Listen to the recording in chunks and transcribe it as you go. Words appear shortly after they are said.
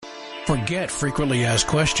Forget frequently asked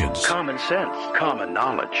questions. Common sense, common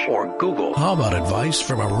knowledge, or Google. How about advice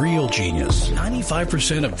from a real genius?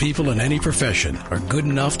 95% of people in any profession are good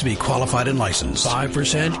enough to be qualified and licensed.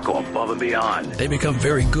 5% go above and beyond. They become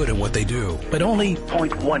very good at what they do, but only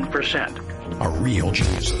 0.1% are real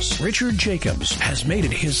geniuses. Richard Jacobs has made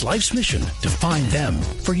it his life's mission to find them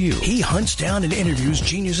for you. He hunts down and interviews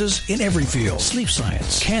geniuses in every field: sleep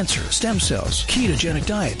science, cancer, stem cells, ketogenic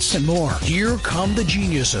diets, and more. Here come the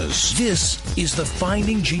geniuses. This is the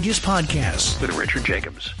Finding Genius Podcast with Richard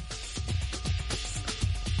Jacobs.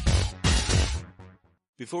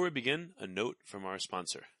 Before we begin, a note from our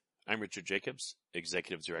sponsor. I'm Richard Jacobs,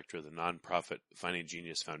 Executive Director of the nonprofit Finding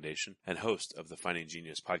Genius Foundation and host of the Finding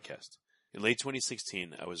Genius Podcast. In late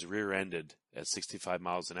 2016, I was rear-ended at 65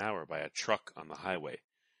 miles an hour by a truck on the highway,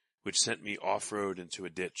 which sent me off-road into a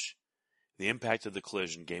ditch. The impact of the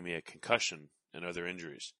collision gave me a concussion and other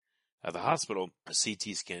injuries. At the hospital, a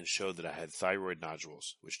CT scan showed that I had thyroid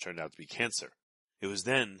nodules, which turned out to be cancer. It was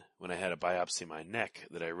then, when I had a biopsy of my neck,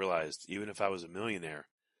 that I realized even if I was a millionaire,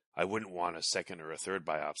 I wouldn't want a second or a third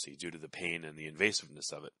biopsy due to the pain and the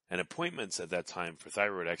invasiveness of it. And appointments at that time for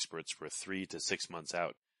thyroid experts were 3 to 6 months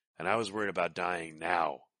out. And I was worried about dying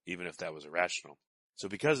now, even if that was irrational. So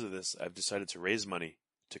because of this, I've decided to raise money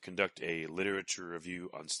to conduct a literature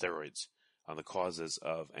review on steroids, on the causes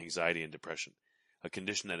of anxiety and depression, a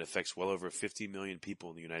condition that affects well over 50 million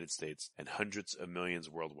people in the United States and hundreds of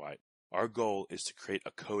millions worldwide. Our goal is to create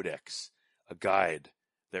a codex, a guide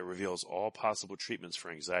that reveals all possible treatments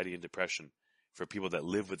for anxiety and depression for people that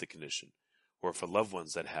live with the condition, or for loved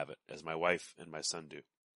ones that have it, as my wife and my son do.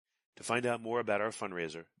 To find out more about our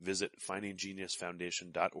fundraiser, visit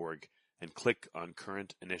findinggeniusfoundation.org and click on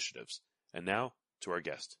current initiatives. And now, to our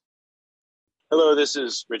guest. Hello, this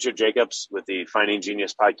is Richard Jacobs with the Finding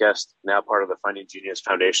Genius Podcast, now part of the Finding Genius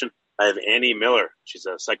Foundation. I have Annie Miller. She's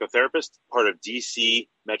a psychotherapist, part of DC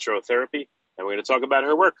Metro Therapy, and we're going to talk about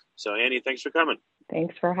her work. So, Annie, thanks for coming.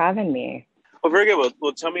 Thanks for having me. Well, very good.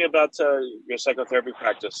 Well, tell me about your psychotherapy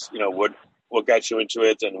practice. You know, what got you into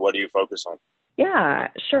it, and what do you focus on? Yeah,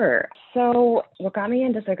 sure. So what got me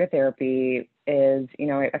into psychotherapy is,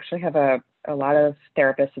 I actually have a lot of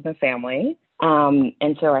therapists in the family.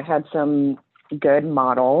 And so I had some good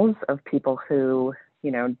models of people who,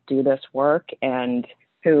 do this work and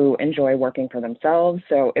who enjoy working for themselves.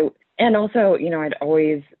 And also, I'd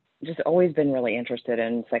always been really interested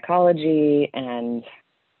in psychology and,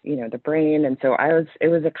 the brain. And so it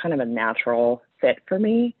was a kind of a natural fit for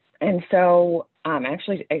me. And so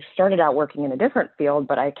actually, I started out working in a different field,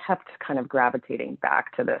 but I kept kind of gravitating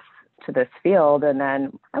back to this field. And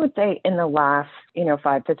then I would say in the last,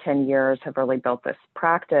 5 to 10 years have really built this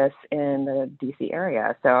practice in the DC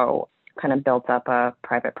area. So kind of built up a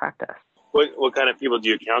private practice. What kind of people do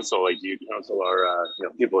you counsel? Like, do you counsel our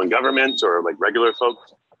people in government or like regular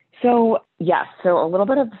folks? So yes, so a little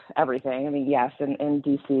bit of everything. I mean, yes, in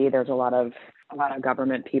DC, there's a lot of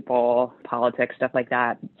government people, politics, stuff like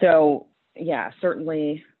that. So yeah,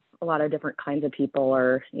 certainly a lot of different kinds of people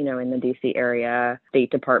are, in the DC area, State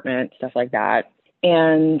Department, stuff like that.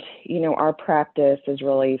 And, our practice is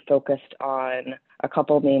really focused on a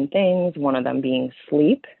couple of main things, one of them being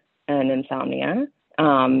sleep and insomnia,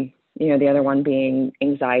 the other one being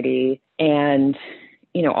anxiety. And,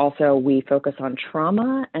 also we focus on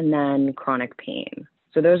trauma and then chronic pain.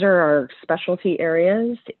 So those are our specialty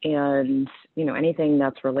areas, and, anything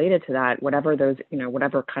that's related to that, whatever those,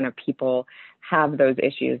 whatever kind of people have those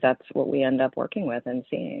issues, that's what we end up working with and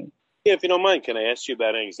seeing. Yeah, if you don't mind, can I ask you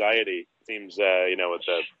about anxiety? It seems, with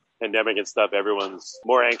the pandemic and stuff, everyone's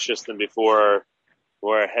more anxious than before,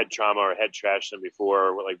 more head trauma or head trash than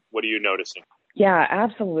before. Like, what are you noticing? Yeah,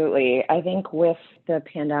 absolutely. I think with the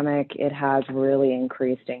pandemic, it has really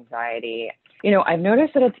increased anxiety. I've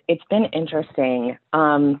noticed that it's been interesting.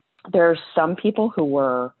 There's some people who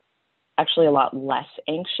were actually a lot less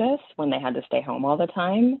anxious when they had to stay home all the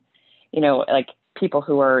time. Like people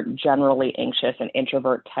who are generally anxious and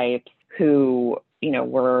introvert types who,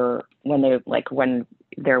 were when they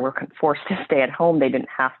were forced to stay at home, they didn't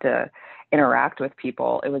have to interact with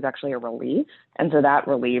people. It was actually a relief. And so that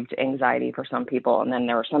relieved anxiety for some people. And then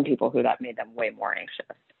there were some people who that made them way more anxious.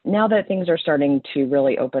 Now that things are starting to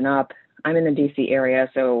really open up, I'm in the DC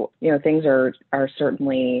area, so, things are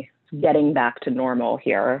certainly getting back to normal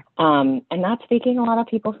here. And that's making a lot of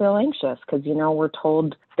people feel anxious because, we're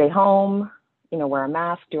told stay home, wear a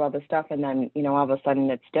mask, do all this stuff. And then, all of a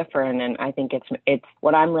sudden it's different. And I think it's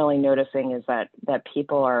what I'm really noticing is that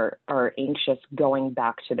people are anxious going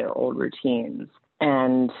back to their old routines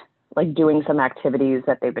and like doing some activities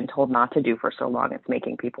that they've been told not to do for so long. It's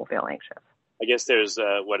making people feel anxious. I guess there's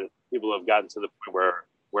what people have gotten to the point where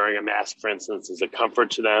wearing a mask, for instance, is a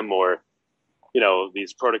comfort to them, or,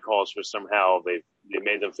 these protocols for somehow they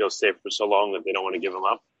made them feel safe for so long that they don't want to give them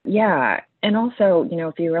up? Yeah. And also,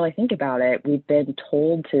 if you really think about it, we've been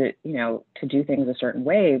told to do things a certain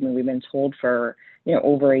way. I mean, we've been told for,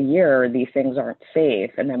 over a year, these things aren't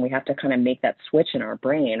safe. And then we have to kind of make that switch in our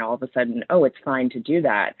brain. All of a sudden, oh, it's fine to do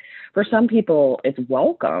that. For some people, it's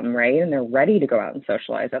welcome, right? And they're ready to go out and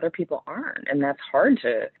socialize. Other people aren't. And that's hard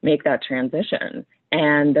to make that transition.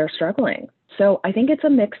 And they're struggling. So I think it's a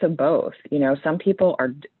mix of both. Some people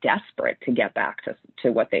are desperate to get back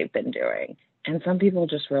to what they've been doing. And some people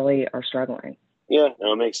just really are struggling. Yeah,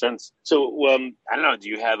 no, it makes sense. So, I don't know, do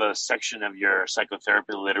you have a section of your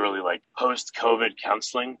psychotherapy literally like post-COVID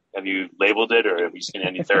counseling? Have you labeled it, or have you seen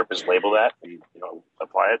any therapists label that and,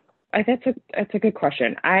 apply it? That's a good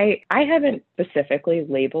question. I haven't specifically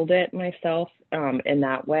labeled it myself in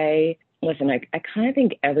that way. Listen, I kind of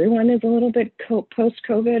think everyone is a little bit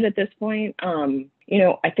post-COVID at this point.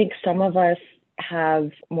 I think some of us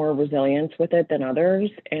have more resilience with it than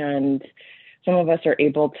others, and some of us are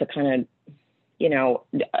able to kind of,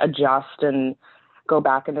 adjust and go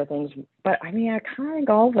back into things. But I kind of think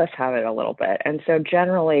all of us have it a little bit. And so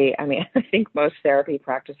generally, I think most therapy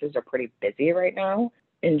practices are pretty busy right now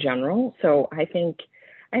in general. So I think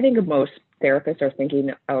most therapists are thinking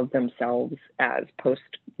of themselves as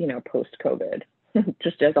post-COVID,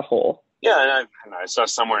 just as a whole. Yeah, and I saw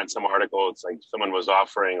somewhere in some article, it's like someone was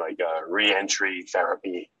offering like a re-entry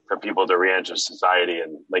therapy for people to re-enter society.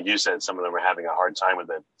 And like you said, some of them are having a hard time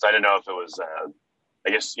with it. So I didn't know if it was,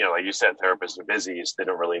 I guess, like you said, therapists are busy, so they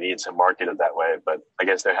don't really need to market it that way. But I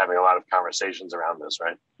guess they're having a lot of conversations around this,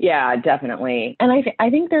 right? Yeah, definitely. And I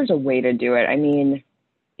think there's a way to do it.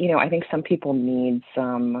 I think some people need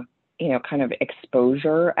some, kind of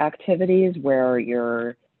exposure activities where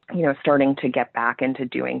you're, starting to get back into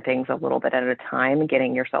doing things a little bit at a time,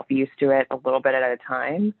 getting yourself used to it a little bit at a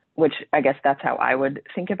time, which I guess that's how I would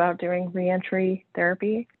think about doing reentry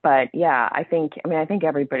therapy. But yeah, I think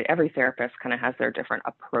every therapist kind of has their different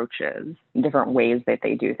approaches, different ways that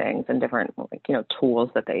they do things, and different, tools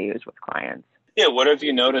that they use with clients. Yeah. What have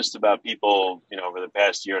you noticed about people, over the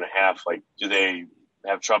past year and a half? Like, do they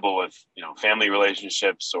have trouble with, family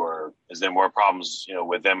relationships, or is there more problems,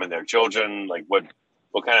 with them and their children? Like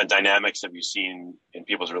what kind of dynamics have you seen in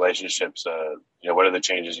people's relationships? What are the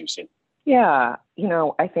changes you've seen? Yeah,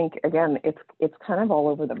 I think, again, it's kind of all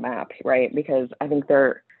over the map, right? Because I think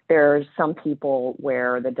there's some people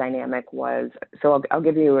where the dynamic was, so I'll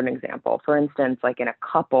give you an example. For instance, like in a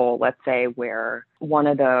couple, let's say, where one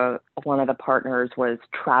of the partners was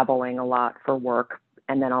traveling a lot for work,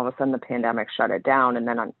 and then all of a sudden the pandemic shut it down, and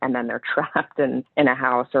then they're trapped in a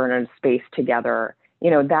house or in a space together.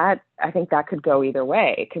 That, I think that could go either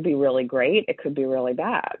way. It could be really great. It could be really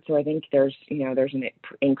bad. So I think there's an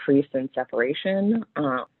increase in separation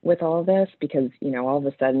with all of this, because, all of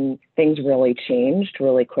a sudden things really changed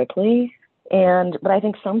really quickly. But I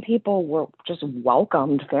think some people were just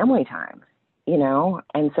welcomed family time,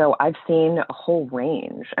 and so I've seen a whole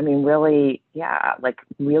range. Really, yeah, like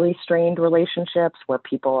really strained relationships where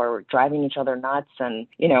people are driving each other nuts, and,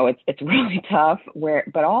 it's really tough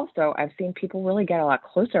but also I've seen people really get a lot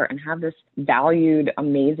closer and have this valued,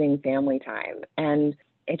 amazing family time. And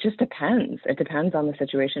it just depends. It depends on the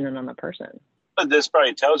situation and on the person. But this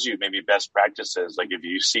probably tells you maybe best practices. Like if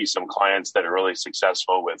you see some clients that are really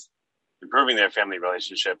successful with improving their family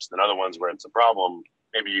relationships, and other ones where it's a problem,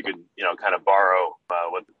 maybe you could, kind of borrow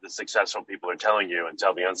what the successful people are telling you and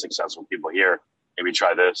tell the unsuccessful people, here, maybe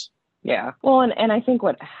try this. Yeah. Well, and I think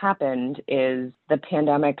what happened is the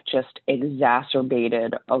pandemic just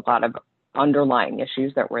exacerbated a lot of underlying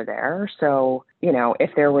issues that were there. So, if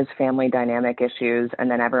there was family dynamic issues and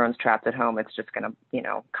then everyone's trapped at home, it's just going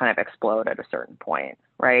to, kind of explode at a certain point,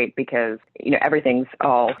 right? Because, everything's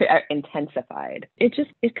all intensified. It's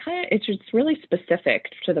just really specific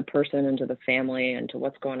to the person and to the family and to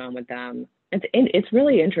what's going on with them. It's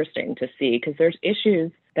really interesting to see, because there's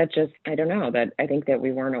issues that just, I don't know, that I think that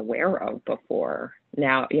we weren't aware of before.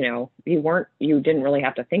 Now, you didn't really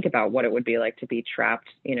have to think about what it would be like to be trapped,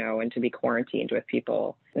 and to be quarantined with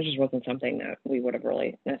people. It just wasn't something that we would have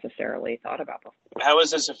really necessarily thought about before. How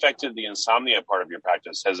has this affected the insomnia part of your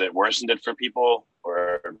practice? Has it worsened it for people,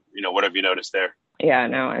 or, what have you noticed there? Yeah,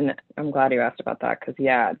 no, and I'm glad you asked about that, because,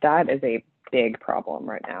 yeah, that is a big problem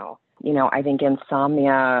right now. I think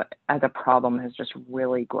insomnia as a problem has just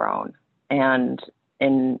really grown. And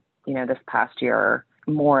in, this past year,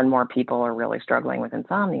 more and more people are really struggling with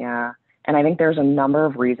insomnia. And I think there's a number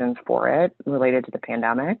of reasons for it related to the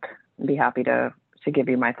pandemic. I'd be happy to give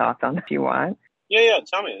you my thoughts on if you want. Yeah.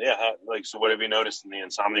 Tell me. Yeah. So what have you noticed in the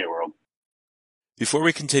insomnia world? Before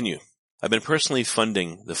we continue, I've been personally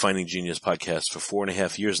funding the Finding Genius podcast for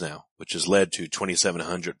 4.5 years now, which has led to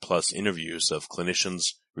 2,700 plus interviews of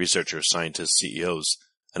clinicians, researchers, scientists, CEOs,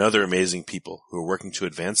 and other amazing people who are working to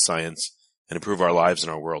advance science and improve our lives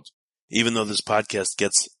and our world. Even though this podcast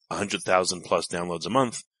gets 100,000 plus downloads a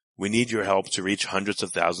month, we need your help to reach hundreds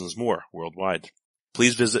of thousands more worldwide.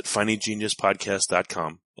 Please visit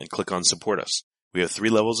findinggeniuspodcast.com and click on Support Us. We have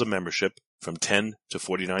 3 levels of membership from $10 to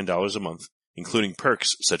 $49 a month, including perks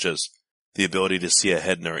such as the ability to see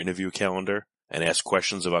ahead in our interview calendar and ask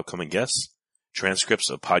questions of upcoming guests, transcripts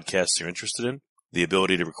of podcasts you're interested in, the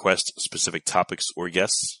ability to request specific topics or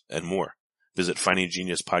guests, and more. Visit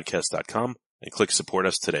findinggeniuspodcast.com and click Support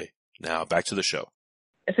Us today. Now back to the show.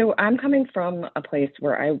 So I'm coming from a place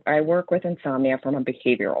where I work with insomnia from a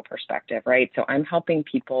behavioral perspective, right? So I'm helping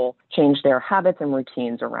people change their habits and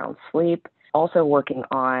routines around sleep, also working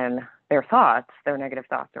on their thoughts, their negative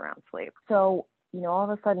thoughts around sleep. So all of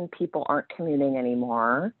a sudden people aren't commuting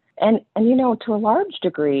anymore. And to a large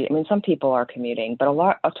degree, some people are commuting, but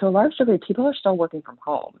to a large degree, people are still working from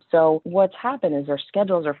home. So what's happened is their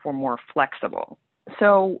schedules are more flexible.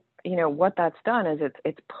 So, what that's done is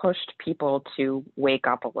it's pushed people to wake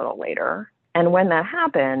up a little later. And when that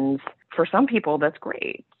happens, for some people, that's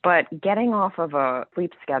great. But getting off of a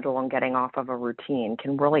sleep schedule and getting off of a routine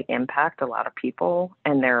can really impact a lot of people.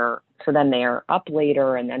 And so then they're up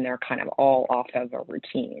later and then they're kind of all off of a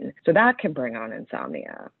routine. So that can bring on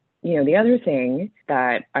insomnia. The other thing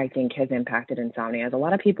that I think has impacted insomnia is a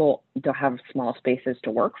lot of people don't have small spaces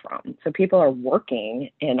to work from. So people are working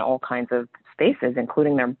in all kinds of spaces,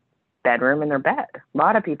 including their bedroom and their bed. A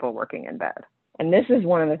lot of people working in bed. And this is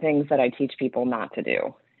one of the things that I teach people not to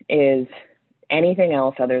do, is anything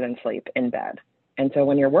else other than sleep in bed. And so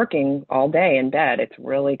when you're working all day in bed, it's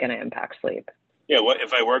really going to impact sleep. Yeah, what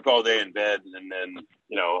if I work all day in bed and then,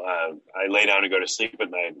 I lay down to go to sleep at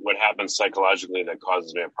night? What happens psychologically that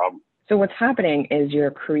causes me a problem? So what's happening is you're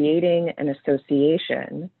creating an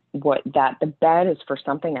association that the bed is for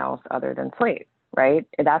something else other than sleep, right?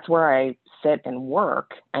 That's where I sit and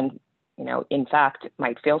work and, in fact,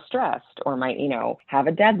 might feel stressed or might, have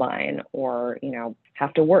a deadline or,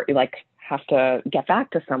 have to work, have to get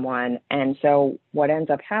back to someone. And so what ends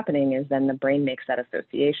up happening is then the brain makes that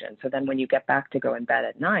association. So then when you get back to go in bed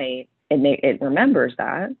at night, it remembers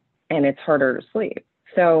that and it's harder to sleep.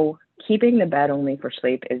 So keeping the bed only for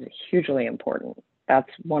sleep is hugely important. That's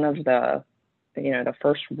one of the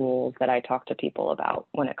first rules that I talk to people about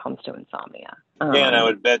when it comes to insomnia. Yeah, and I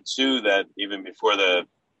would bet too that even before the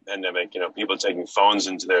pandemic, people taking phones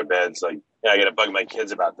into their beds, I got to bug my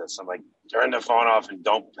kids about this. I'm like, turn the phone off and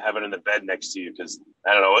don't have it in the bed next to you because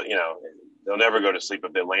I don't know, they'll never go to sleep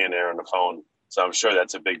if they're laying there on the phone. So I'm sure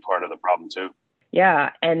that's a big part of the problem too. Yeah.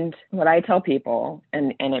 And what I tell people,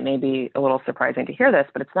 and it may be a little surprising to hear this,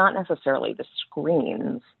 but it's not necessarily the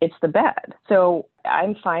screens, it's the bed. So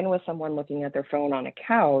I'm fine with someone looking at their phone on a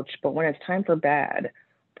couch, but when it's time for bed,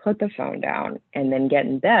 put the phone down and then get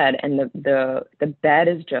in bed. And the bed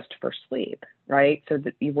is just for sleep, right? So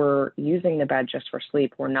that we're using the bed just for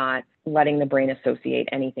sleep. We're not letting the brain associate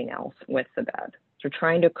anything else with the bed. So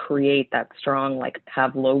trying to create that strong,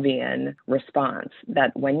 Pavlovian response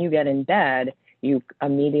that when you get in bed, you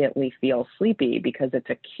immediately feel sleepy because it's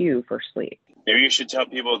a cue for sleep. Maybe you should tell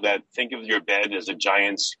people that think of your bed as a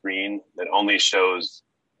giant screen that only shows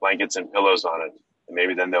blankets and pillows on it. And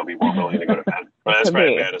maybe then they'll be more willing to go to bed. Well, that's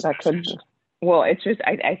probably bad. Well, it's just,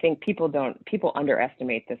 I think people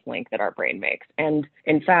underestimate this link that our brain makes. And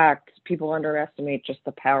in fact, people underestimate just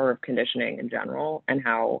the power of conditioning in general and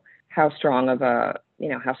how strong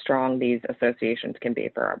how strong these associations can be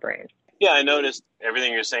for our brain. Yeah, I noticed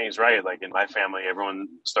everything you're saying is right. In my family, everyone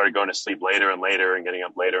started going to sleep later and later and getting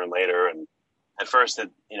up later and later. And at first,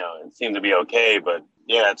 it seemed to be okay. But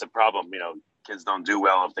yeah, it's a problem. Kids don't do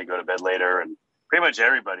well if they go to bed later. And pretty much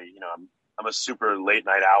everybody, I'm a super late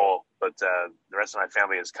night owl, but the rest of my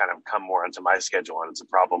family has kind of come more into my schedule and it's a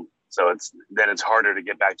problem. So it's harder to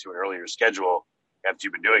get back to an earlier schedule after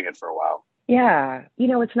you've been doing it for a while. Yeah.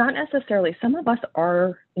 It's not necessarily, some of us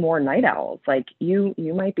are more night owls. You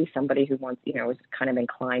might be somebody who wants, is kind of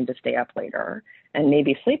inclined to stay up later and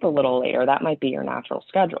maybe sleep a little later. That might be your natural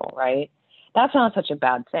schedule, right? That's not such a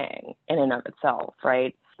bad thing in and of itself,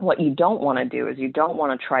 right? What you don't want to do is you don't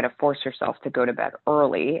want to try to force yourself to go to bed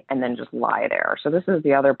early and then just lie there. So this is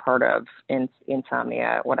the other part of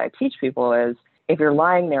insomnia. What I teach people is if you're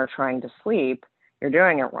lying there trying to sleep, you're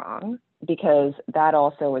doing it wrong, because that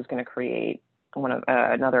also is going to create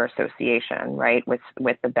another association, right,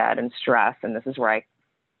 with the bed and stress. And this is where I,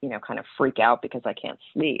 kind of freak out because I can't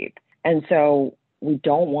sleep. And so we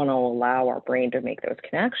don't want to allow our brain to make those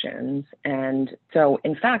connections. And so,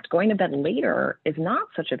 in fact, going to bed later is not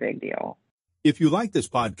such a big deal. If you like this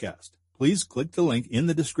podcast, please click the link in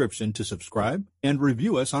the description to subscribe and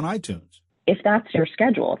review us on iTunes. If that's your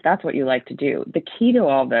schedule, if that's what you like to do, the key to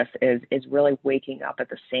all this is really waking up at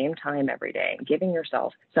the same time every day and giving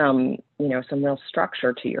yourself some real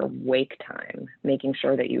structure to your wake time, making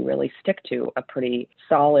sure that you really stick to a pretty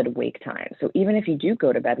solid wake time. So even if you do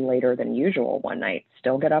go to bed later than usual one night,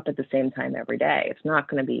 still get up at the same time every day. It's not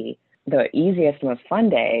going to be the easiest, most fun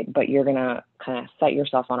day, but you're going to kind of set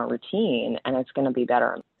yourself on a routine and it's going to be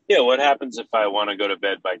better. Yeah. What happens if I want to go to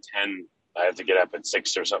bed by 10? I have to get up at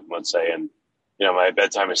 6 or something, let's say, and my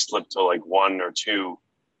bedtime is slipped to like 1 or 2.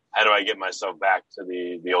 How do I get myself back to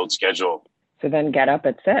the old schedule? So then get up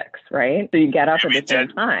at 6, right? So you get up at the same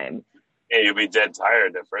time. Yeah, you'll be dead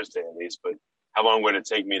tired the first day at least. But how long would it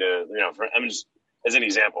take me to, I'm just as an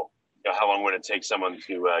example, how long would it take someone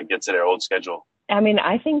to get to their old schedule? I mean,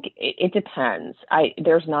 I think it depends.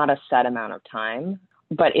 There's not a set amount of time.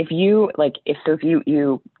 But if you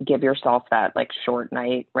give yourself that like short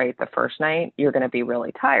night, right, the first night, you're going to be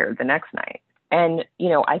really tired the next night. And,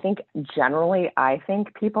 I think generally,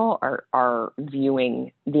 people are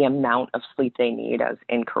viewing the amount of sleep they need as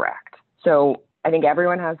incorrect. So I think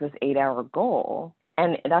everyone has this 8-hour goal,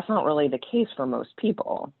 and that's not really the case for most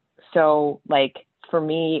people. So like for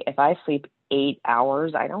me, if I sleep 8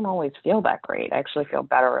 hours, I don't always feel that great. I actually feel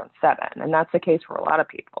better on 7. And that's the case for a lot of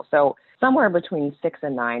people. So somewhere between 6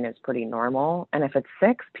 and 9 is pretty normal. And if it's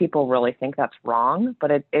 6, people really think that's wrong,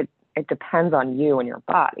 but it depends on you and your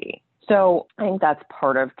body. So I think that's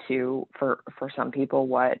part of too for some people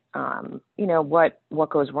what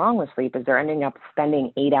goes wrong with sleep is they're ending up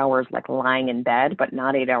spending 8 hours like lying in bed, but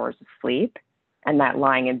not 8 hours of sleep. And that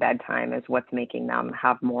lying in bed time is what's making them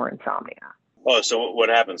have more insomnia. Oh, so what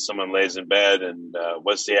happens? Someone lays in bed and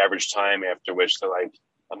what's the average time after which they're like,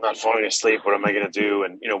 I'm not falling asleep. What am I going to do?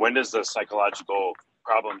 And, when does the psychological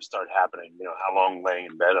problems start happening? How long laying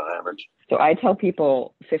in bed on average? So I tell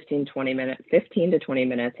people 15 to 20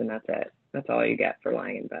 minutes, and that's it. That's all you get for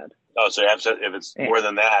lying in bed. Oh, so if it's more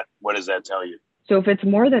than that, what does that tell you? So if it's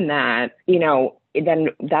more than that, then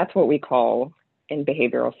that's what we call in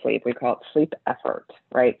behavioral sleep, we call it sleep effort,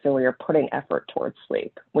 right? So you're putting effort towards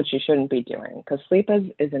sleep, which you shouldn't be doing because sleep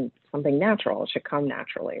isn't something natural. It should come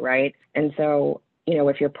naturally, right? And so,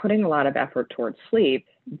 if you're putting a lot of effort towards sleep,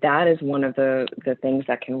 that is one of the things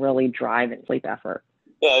that can really drive in sleep effort.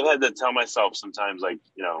 Yeah, I've had to tell myself sometimes,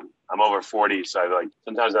 I'm over 40, so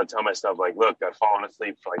sometimes I tell myself, look, I've fallen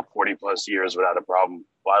asleep for 40 plus years without a problem.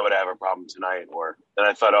 Why would I have a problem tonight? Or then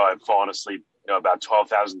I thought, I've fallen asleep, about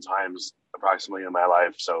 12,000 times approximately in my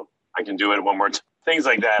life, so I can do it one more time. Things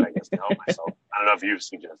like that, I guess, to help myself. I don't know if you've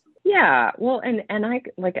suggested that. Yeah, well, and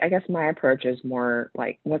I guess my approach is more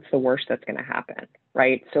what's the worst that's going to happen,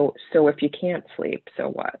 right? So if you can't sleep, so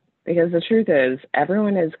what? Because the truth is,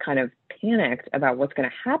 everyone is kind of panicked about what's going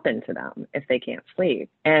to happen to them if they can't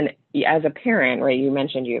sleep. And as a parent, right, you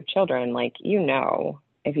mentioned you have children,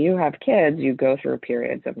 if you have kids, you go through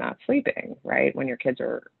periods of not sleeping, right, when your kids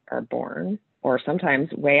are born, or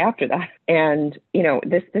sometimes way after that. And,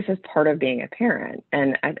 this is part of being a parent.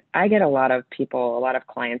 And I get a lot of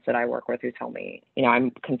clients that I work with who tell me,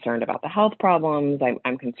 I'm concerned about the health problems.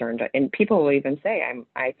 I'm concerned. And people will even say,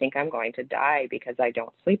 I think I'm going to die because I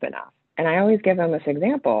don't sleep enough. And I always give them this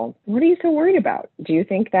example. What are you so worried about? Do you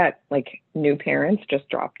think that new parents just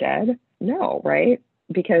drop dead? No, right?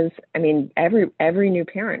 Because every new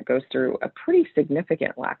parent goes through a pretty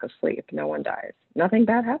significant lack of sleep. No one dies. Nothing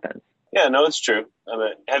bad happens. Yeah, no, it's true.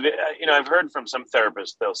 I've heard from some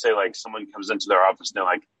therapists, they'll say someone comes into their office and they're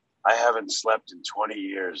like, I haven't slept in 20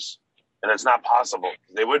 years. And it's not possible.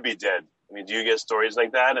 They would be dead. Do you get stories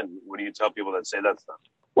like that? And what do you tell people that say that stuff?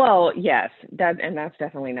 Well, yes, that's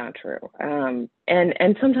definitely not true. And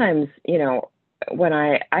sometimes, when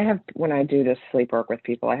I do this sleep work with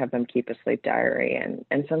people, I have them keep a sleep diary,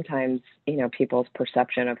 and sometimes, people's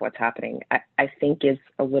perception of what's happening, I think is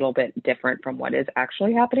a little bit different from what is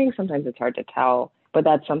actually happening. Sometimes it's hard to tell, but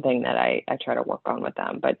that's something that I try to work on with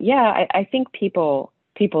them. But yeah, I think people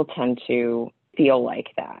tend to feel like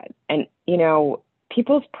that. And,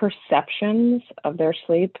 people's perceptions of their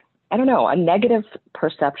sleep, I don't know, a negative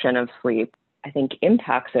perception of sleep, I think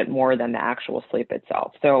impacts it more than the actual sleep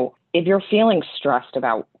itself. So if you're feeling stressed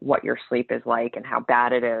about what your sleep is like and how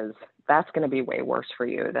bad it is, that's going to be way worse for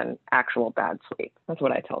you than actual bad sleep. That's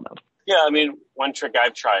what I tell them. Yeah. One trick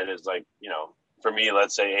I've tried is for me,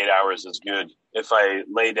 let's say 8 hours is good. If I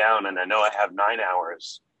lay down and I know I have 9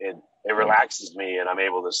 hours, it relaxes me and I'm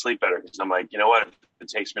able to sleep better because I'm like, what, if it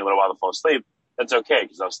takes me a little while to fall asleep, that's okay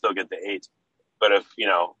because I'll still get the 8. But if,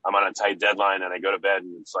 I'm on a tight deadline and I go to bed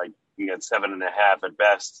and it's like you get 7.5 at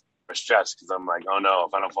best, I'm stressed because I'm like, oh no,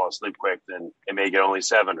 if I don't fall asleep quick, then it may get only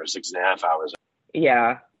 7 or 6.5 hours.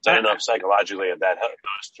 Yeah. So I don't know if psychologically if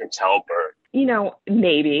those tricks help or.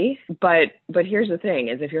 Maybe, but here's the thing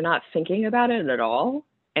is if you're not thinking about it at all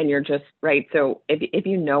and you're just right. So if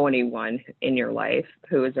you know anyone in your life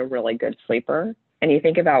who is a really good sleeper and you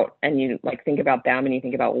think about them and you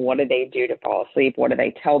think about what do they do to fall asleep? What do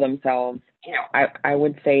they tell themselves? I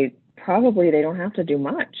would say probably they don't have to do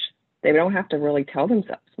much. They don't have to really tell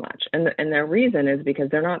themselves much. And their reason is because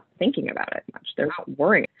they're not thinking about it much. They're not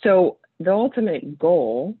worrying. So the ultimate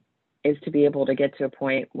goal is to be able to get to a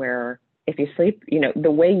point where if you sleep,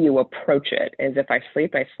 the way you approach it is if I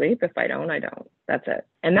sleep, I sleep. If I don't, I don't. That's it.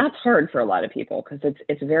 And that's hard for a lot of people because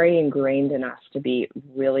it's very ingrained in us to be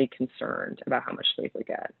really concerned about how much sleep we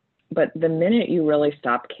get. But the minute you really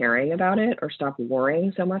stop caring about it or stop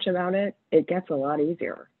worrying so much about it, it gets a lot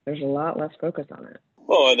easier. There's a lot less focus on it.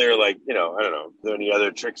 Well, and they're like, I don't know, are there any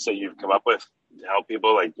other tricks that you've come up with to help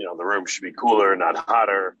people? Like, the room should be cooler, not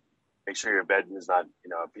hotter. Make sure your bed is not,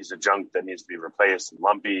 a piece of junk that needs to be replaced and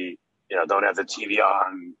lumpy. Don't have the TV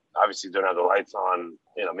on. Obviously, don't have the lights on.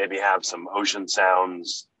 Maybe have some ocean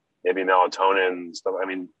sounds, maybe melatonin stuff. I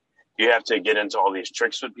mean, do you have to get into all these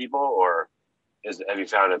tricks with people, or have you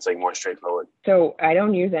found it's like more straightforward? So I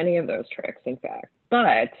don't use any of those tricks, in fact.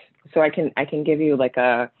 But so I can give you like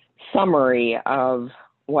a summary of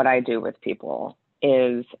what I do with people.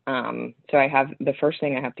 Is so I have the first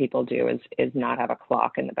thing I have people do is not have a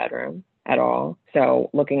clock in the bedroom at all. So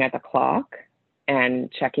looking at the clock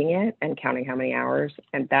and checking it and counting how many hours,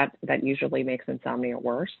 and that usually makes insomnia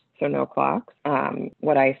worse. So no clocks.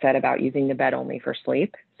 What I said about using the bed only for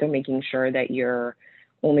sleep. So making sure that you're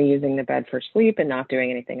only using the bed for sleep and not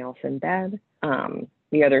doing anything else in bed.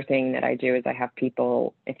 The other thing that I do is I have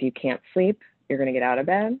people, if you can't sleep, you're going to get out of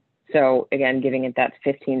bed. So again, giving it that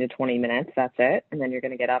 15 to 20 minutes, that's it. And then you're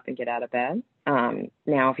going to get up and get out of bed. Now,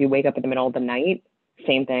 if you wake up in the middle of the night,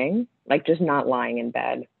 same thing, like just not lying in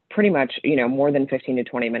bed, pretty much, more than 15 to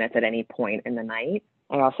 20 minutes at any point in the night.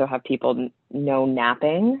 I also have people no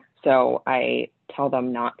napping. So I tell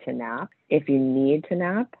them not to nap. If you need to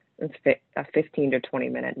nap, a 15 to 20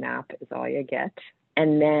 minute nap is all you get.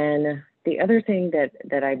 And then the other thing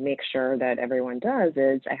that I make sure that everyone does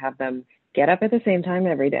is I have them get up at the same time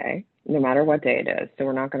every day, no matter what day it is. So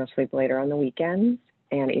we're not going to sleep later on the weekends.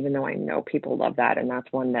 And even though I know people love that, and that's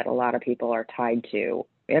one that a lot of people are tied to,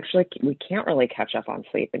 we can't really catch up on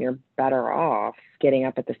sleep, and you're better off getting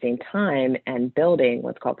up at the same time and building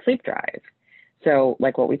what's called sleep drive. So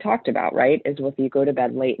like what we talked about, right, is if you go to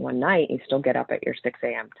bed late one night, you still get up at your 6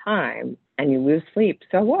 a.m. time and you lose sleep.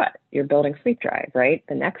 So what? You're building sleep drive, right?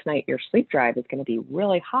 The next night, your sleep drive is going to be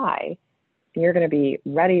really high and you're going to be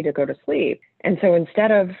ready to go to sleep. And so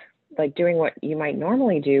instead of like doing what you might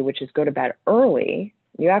normally do, which is go to bed early,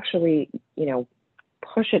 you actually,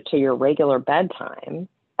 push it to your regular bedtime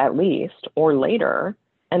at least or later,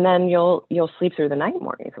 and then you'll sleep through the night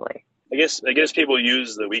more easily. I guess people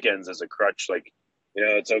use the weekends as a crutch. Like,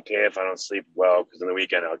 it's okay if I don't sleep well because on the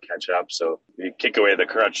weekend I'll catch up. So if you kick away the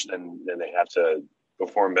crutch, then they have to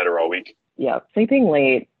perform better all week. Yeah, sleeping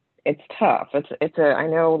late, it's tough. I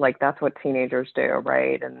know like that's what teenagers do,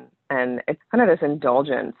 right? And it's kind of this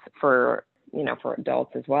indulgence for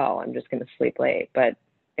adults as well. I'm just going to sleep late, but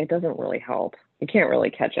it doesn't really help. You can't really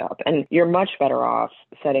catch up, and you're much better off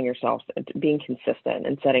being consistent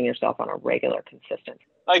and setting yourself on a regular consistent.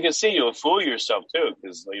 I can see you'll fool yourself too,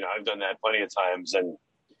 because I've done that plenty of times, and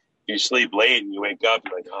you sleep late and you wake up,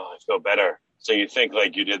 you're like, oh, I feel better. So you think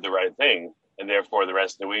like you did the right thing, and therefore the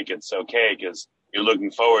rest of the week it's okay because you're looking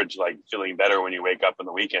forward to like feeling better when you wake up on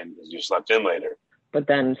the weekend because you slept in later. But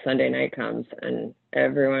then Sunday night comes, and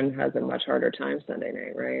everyone has a much harder time Sunday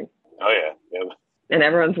night, right? Oh yeah. And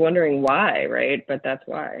everyone's wondering why, right? But that's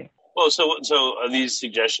why. Well, so are these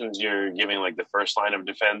suggestions you're giving like the first line of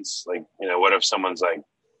defense? Like, what if someone's like,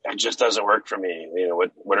 it just doesn't work for me?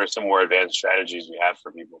 What are some more advanced strategies we have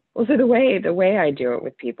for people? Well, so the way I do it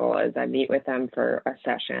with people is I meet with them for a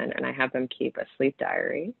session and I have them keep a sleep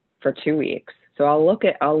diary for 2 weeks. So I'll look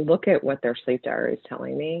at what their sleep diary is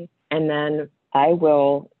telling me, and then I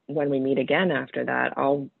will, when we meet again after that,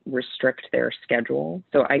 I'll restrict their schedule.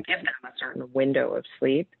 So I give them a certain window of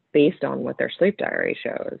sleep based on what their sleep diary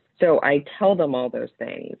shows. So I tell them all those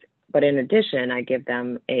things, but in addition, I give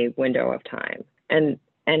them a window of time. And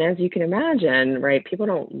as you can imagine, right, people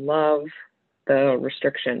don't love the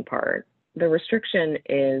restriction part. The restriction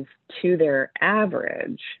is to their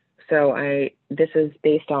average. So this is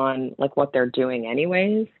based on like what they're doing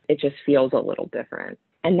anyways. It just feels a little different.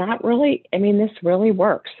 And that really, I mean, this really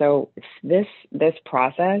works. So this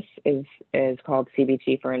process is called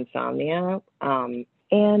CBT for insomnia.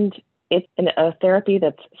 And it's a therapy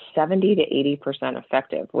that's 70 to 80%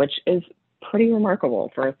 effective, which is pretty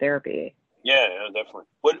remarkable for a therapy. Yeah, definitely.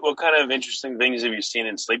 What kind of interesting things have you seen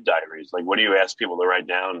in sleep diaries? Like, what do you ask people to write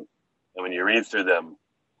down? And when you read through them,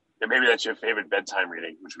 and maybe that's your favorite bedtime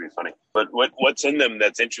reading, which would be funny. But what's in them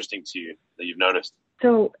that's interesting to you that you've noticed?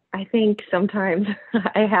 So I think sometimes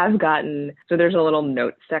I have gotten, so there's a little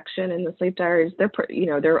note section in the sleep diaries.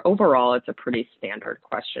 They're overall, it's a pretty standard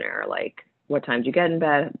questionnaire, like what time did you get in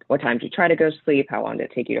bed? What time did you try to go to sleep? How long did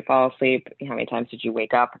it take you to fall asleep? How many times did you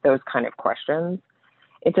wake up? Those kind of questions.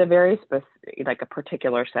 It's a very specific, like a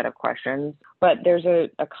particular set of questions, but there's a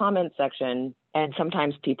comment section, and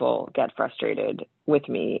sometimes people get frustrated with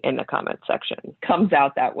me in the comment section. Comes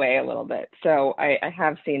out that way a little bit. So I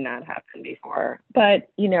have seen that happen before. But,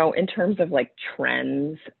 in terms of like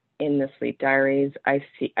trends in the sleep diaries, I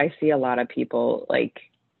see a lot of people like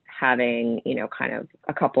having, kind of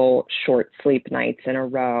a couple short sleep nights in a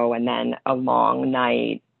row, and then a long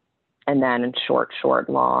night, and then short,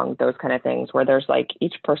 long, those kind of things, where there's like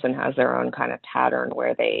each person has their own kind of pattern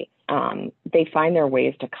where they find their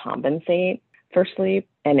ways to compensate for sleep.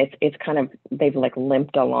 And it's kind of, they've like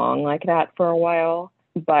limped along like that for a while,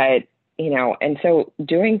 but and so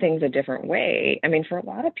doing things a different way. I mean, for a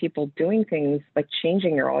lot of people, doing things like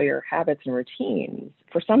changing all your habits and routines,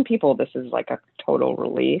 for some people, this is like a total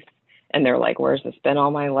relief. And they're like, where's this been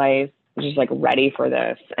all my life? I'm just like ready for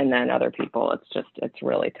this. And then other people, it's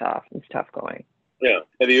really tough. It's tough going. Yeah.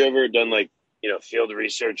 Have you ever done like, field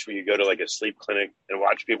research where you go to like a sleep clinic and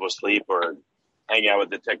watch people sleep, or hang out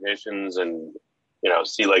with the technicians and,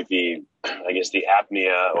 see like the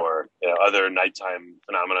apnea or, other nighttime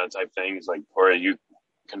phenomena type things, like, or are you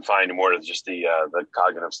confined more to just the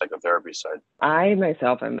cognitive psychotherapy side? I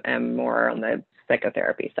myself am more on the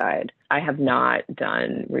psychotherapy side. I have not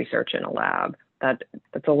done research in a lab. That's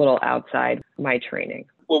a little outside my training.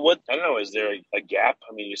 Well, I don't know, is there a gap?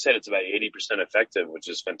 I mean, you said it's about 80% effective, which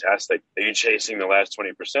is fantastic. Are you chasing the last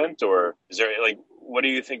 20%, or is there what do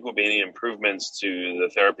you think will be any improvements to the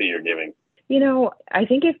therapy you're giving? I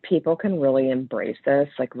think if people can really embrace this,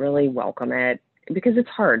 like really welcome it, because it's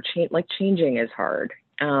hard. Changing is hard.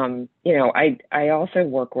 I also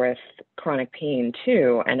work with chronic pain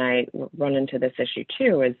too, and I run into this issue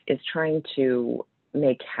too, is trying to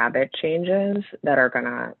make habit changes that are going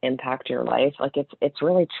to impact your life. Like it's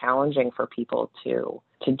really challenging for people to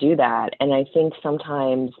do that. And I think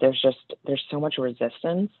sometimes there's so much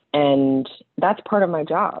resistance, and that's part of my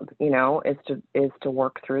job, is to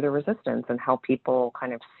work through the resistance and help people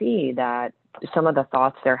kind of see that some of the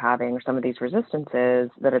thoughts they're having, or some of these resistances,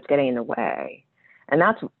 that it's getting in the way. And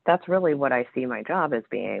that's really what I see my job as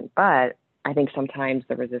being. But I think sometimes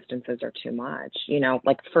the resistances are too much,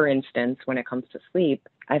 like for instance, when it comes to sleep,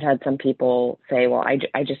 I've had some people say, well,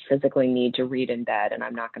 I just physically need to read in bed, and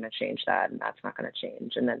I'm not going to change that, and that's not going to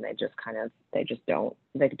change. And then they just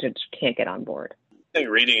can't get on board. I think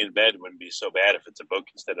reading in bed wouldn't be so bad if it's a book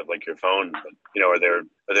instead of like your phone. But, are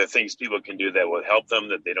there things people can do that will help them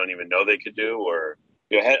that they don't even know they could do? Or,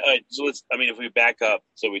 so if we back up,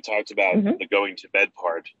 so we talked about the going to bed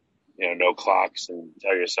part, no clocks, and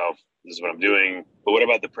tell yourself, this is what I'm doing. But what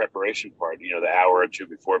about the preparation part, the hour or two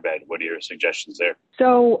before bed? What are your suggestions there?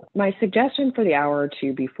 So my suggestion for the hour or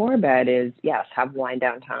two before bed is, yes, have wind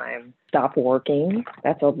down time. Stop working.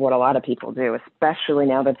 That's what a lot of people do, especially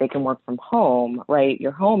now that they can work from home, right?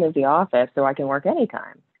 Your home is the office, so I can work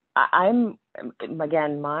anytime.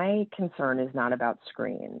 Again, my concern is not about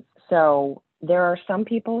screens. So there are some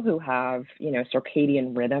people who have,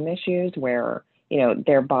 circadian rhythm issues where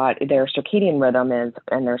their circadian rhythm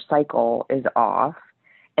and their cycle is off,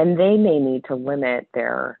 and they may need to limit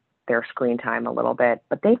their screen time a little bit,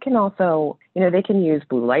 but they can also, they can use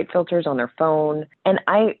blue light filters on their phone. And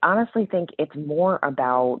I honestly think it's more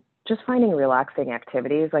about just finding relaxing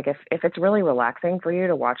activities. Like if it's really relaxing for you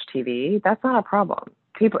to watch TV, that's not a problem.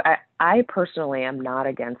 I personally am not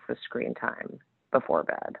against the screen time before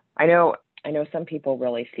bed. I know some people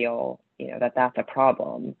really feel, that that's a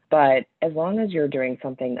problem, but as long as you're doing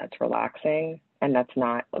something that's relaxing and that's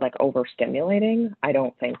not like overstimulating, I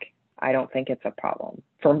don't think it's a problem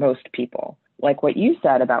for most people. Like what you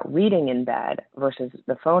said about reading in bed versus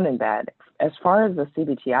the phone in bed, as far as the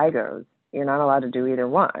CBTI goes, you're not allowed to do either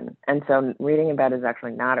one. And so reading in bed is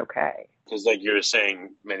actually not okay. Because like you were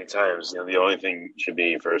saying many times, the only thing should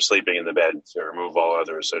be for sleeping in the bed to remove all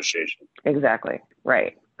other association. Exactly.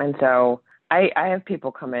 Right. And so I have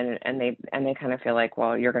people come in and they kind of feel like,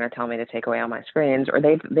 well, you're going to tell me to take away all my screens, or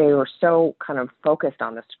they were so kind of focused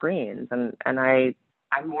on the screens. And I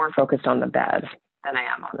I'm more focused on the bed than I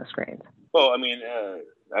am on the screens. Well, I mean, I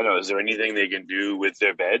don't know, is there anything they can do with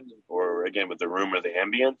their bed or again with the room or the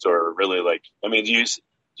ambient, or really like, I mean, do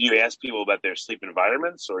you ask people about their sleep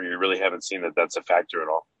environments, or you really haven't seen that that's a factor at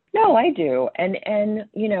all? No, I do. And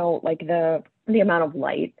you know, like the amount of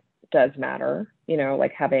light does matter, you know,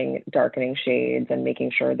 like having darkening shades and making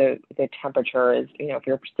sure that the temperature is, you know, if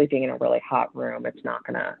you're sleeping in a really hot room, it's not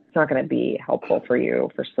gonna be helpful for you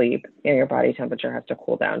for sleep. You know, your body temperature has to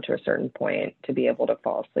cool down to a certain point to be able to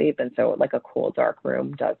fall asleep. And so like a cool, dark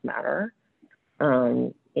room does matter.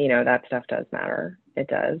 You know, that stuff does matter. It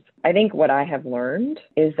does. I think what I have learned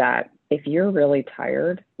is that if you're really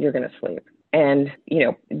tired, you're going to sleep. And, you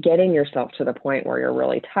know, getting yourself to the point where you're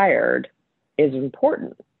really tired is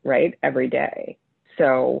important, right? Every day.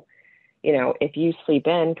 So, you know, if you sleep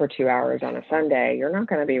in for 2 hours on a Sunday, you're not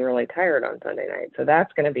going to be really tired on Sunday night. So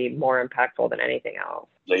that's going to be more impactful than anything else.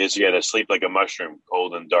 I guess you got to sleep like a mushroom,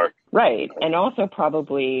 cold and dark. Right. And also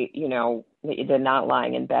probably, you know, the not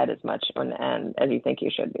lying in bed as much on the end as you think you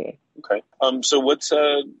should be. Okay. So what's,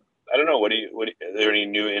 I don't know, are there any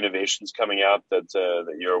new innovations coming out that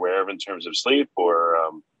you're aware of in terms of sleep, or,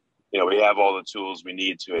 you know, we have all the tools we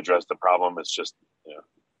need to address the problem. It's just, you know,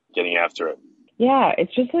 getting after it. Yeah.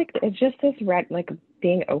 It's just this like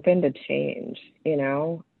being open to change, you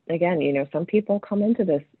know. Again, you know, some people come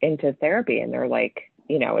into therapy and they're like,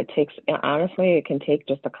 you know, it can take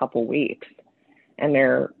just a couple weeks and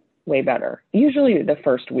they're way better. Usually the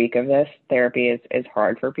first week of this therapy is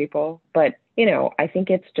hard for people, but, you know, I think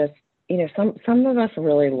it's just, you know, some of us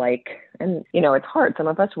really like, and, you know, it's hard. Some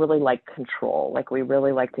of us really like control. Like we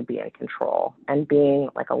really like to be in control, and being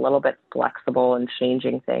like a little bit flexible and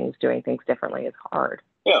changing things, doing things differently is hard.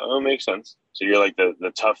 Yeah, that makes sense. So you're like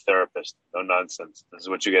the tough therapist. No nonsense. This is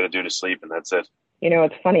what you got to do to sleep, and that's it. You know,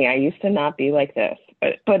 it's funny. I used to not be like this,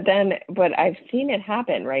 but I've seen it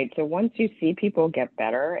happen, right? So once you see people get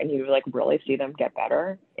better and you like really see them get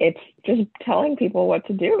better, it's just telling people what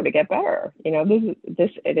to do to get better. You know,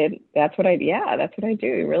 that's what I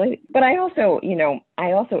do, really. But I also, you know,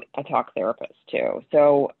 a talk therapist too.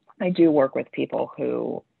 So I do work with people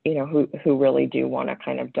who, you know, who really do want to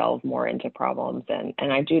kind of delve more into problems. And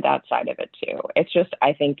I do that side of it too. It's just,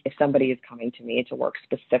 I think if somebody is coming to me to work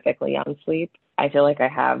specifically on sleep, I feel like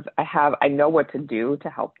I know what to do to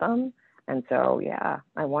help them. And so, yeah,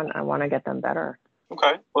 I want to get them better.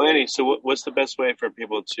 Okay. Well, Annie, so what's the best way for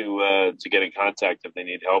people to get in contact if they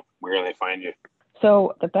need help? Where can they find you?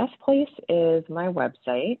 So the best place is my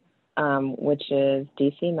website, which is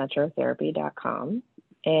dcmetrotherapy.com.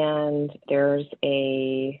 And there's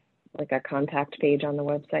a contact page on the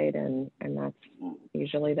website, and that's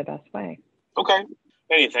usually the best way. Okay.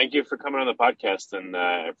 Hey, thank you for coming on the podcast, and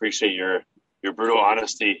I appreciate your brutal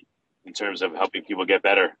honesty in terms of helping people get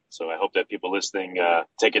better. So I hope that people listening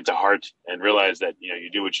take it to heart and realize that, you know,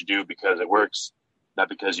 you do what you do because it works, not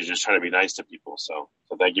because you're just trying to be nice to people. So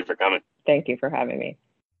thank you for coming. Thank you for having me.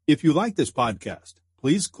 If you like this podcast,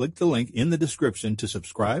 please click the link in the description to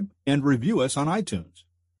subscribe and review us on iTunes.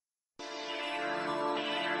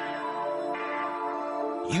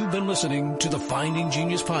 You've been listening to the Finding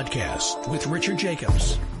Genius podcast with Richard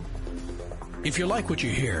Jacobs. If you like what you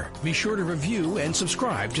hear, be sure to review and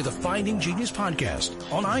subscribe to the Finding Genius podcast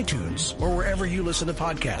on iTunes or wherever you listen to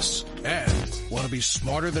podcasts. And want to be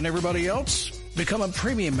smarter than everybody else? Become a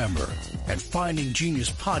premium member at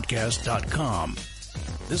findinggeniuspodcast.com.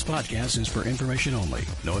 This podcast is for information only.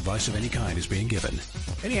 No advice of any kind is being given.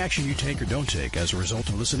 Any action you take or don't take as a result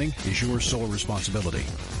of listening is your sole responsibility.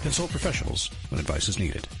 Consult professionals when advice is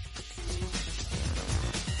needed.